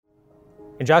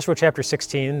In Joshua chapter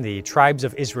 16, the tribes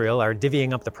of Israel are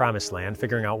divvying up the promised land,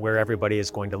 figuring out where everybody is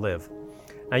going to live.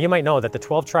 Now you might know that the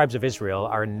 12 tribes of Israel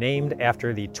are named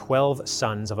after the 12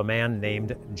 sons of a man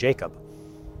named Jacob.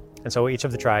 And so each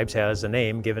of the tribes has a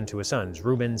name given to his sons: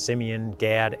 Reuben, Simeon,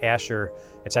 Gad, Asher,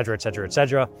 etc., etc.,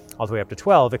 etc., all the way up to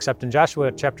 12, except in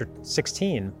Joshua chapter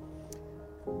 16,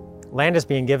 land is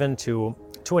being given to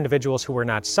two individuals who were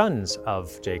not sons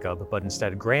of Jacob, but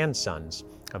instead grandsons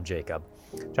of Jacob.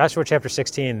 Joshua chapter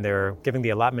 16, they're giving the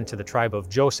allotment to the tribe of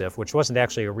Joseph, which wasn't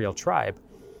actually a real tribe.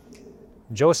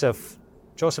 Joseph's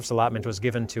allotment was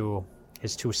given to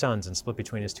his two sons and split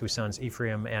between his two sons,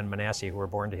 Ephraim and Manasseh, who were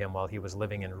born to him while he was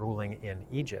living and ruling in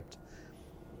Egypt.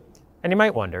 And you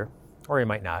might wonder, or you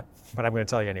might not, but I'm going to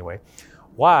tell you anyway,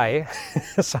 why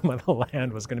some of the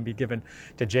land was going to be given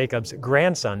to Jacob's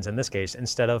grandsons in this case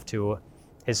instead of to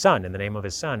his son, in the name of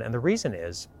his son. And the reason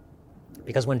is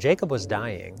because when Jacob was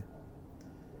dying,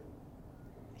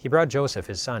 he brought Joseph,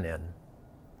 his son, in,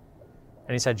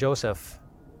 and he said, "Joseph,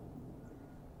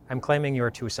 I'm claiming your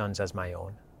two sons as my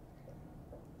own."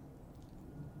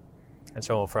 And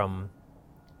so from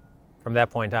that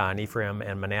point on, Ephraim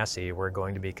and Manasseh were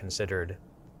going to be considered,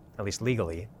 at least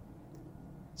legally,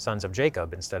 sons of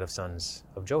Jacob instead of sons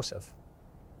of Joseph.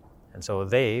 And so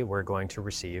they were going to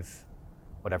receive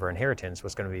whatever inheritance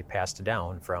was going to be passed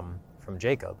down from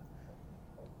Jacob.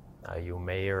 You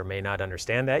may or may not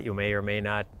understand that. You may or may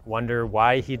not wonder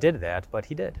why he did that, but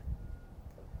he did.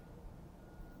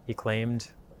 He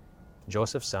claimed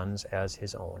Joseph's sons as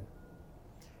his own.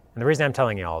 And the reason I'm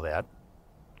telling you all that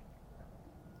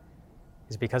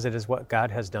is because it is what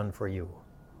God has done for you.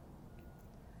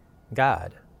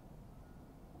 God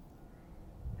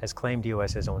has claimed you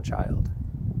as his own child.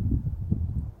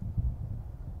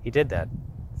 He did that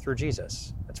through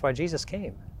Jesus. That's why Jesus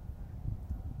came,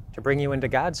 to bring you into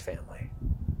God's family.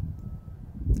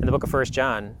 In the book of 1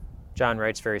 John, John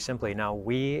writes very simply, "Now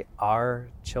we are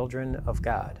children of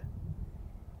God."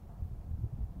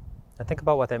 Now think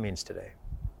about what that means today.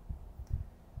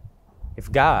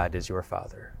 If God is your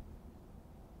Father,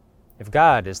 if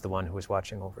God is the one who is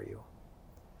watching over you,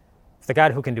 if the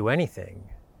God who can do anything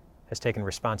has taken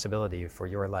responsibility for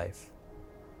your life,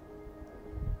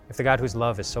 if the God whose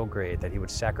love is so great that he would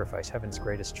sacrifice heaven's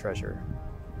greatest treasure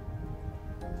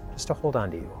just to hold on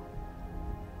to you,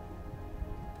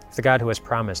 if the God who has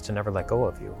promised to never let go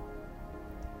of you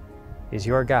is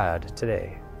your God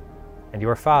today and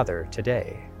your Father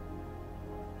today,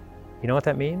 you know what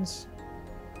that means?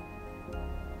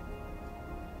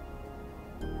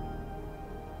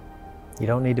 You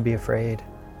don't need to be afraid.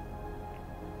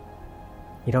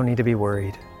 You don't need to be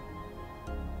worried.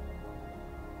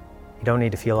 You don't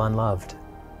need to feel unloved.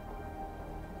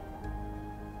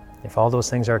 If all those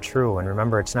things are true, and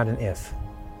remember, it's not an if,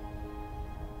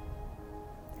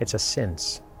 it's a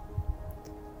since.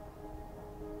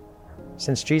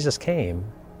 Since Jesus came,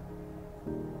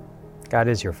 God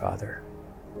is your Father.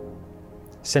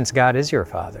 Since God is your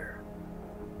Father,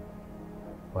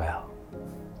 well,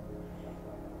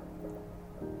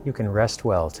 you can rest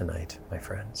well tonight, my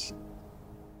friends.